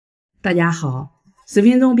大家好，10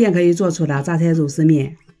分钟便可以做出的榨菜肉丝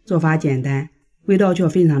面，做法简单，味道却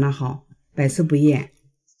非常的好，百吃不厌。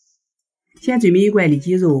先准备一块里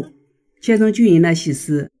脊肉，切成均匀的细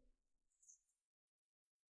丝，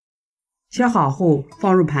切好后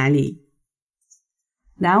放入盘里，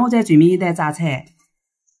然后再准备一袋榨菜，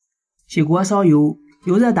起锅烧油，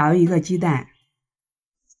油热打入一个鸡蛋，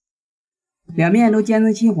两面都煎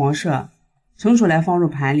成金黄色，盛出来放入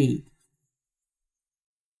盘里。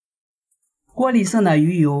锅里剩的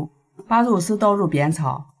余油，把肉丝倒入煸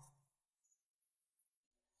炒，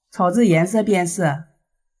炒至颜色变色，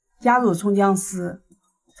加入葱姜丝，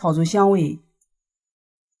炒出香味。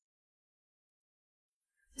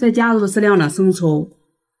再加入适量的生抽，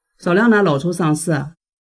少量的老抽上色，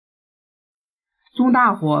中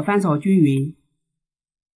大火翻炒均匀，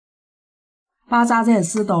把榨菜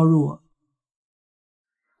丝倒入，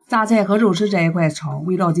榨菜和肉丝在一块炒，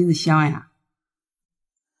味道真是香呀！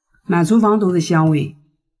满厨房都是香味。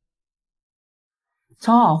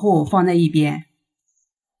炒好后放在一边，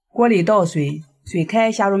锅里倒水，水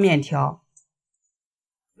开下入面条，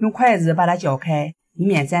用筷子把它搅开，以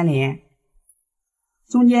免粘连。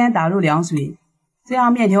中间打入凉水，这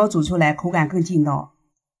样面条煮出来口感更劲道。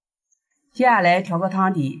接下来调个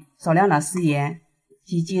汤底，少量的食盐、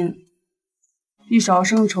鸡精、1勺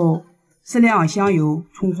生抽、适量香油、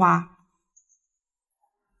葱花，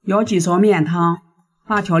舀几勺面汤，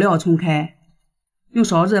把调料冲开，用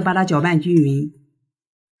勺子把它搅拌均匀，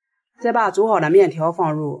再把煮好的面条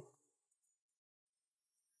放入，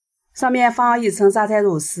上面放1层榨菜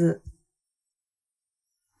肉丝，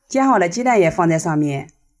煎好的鸡蛋也放在上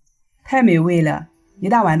面，太美味了，一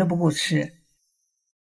大碗都不够吃。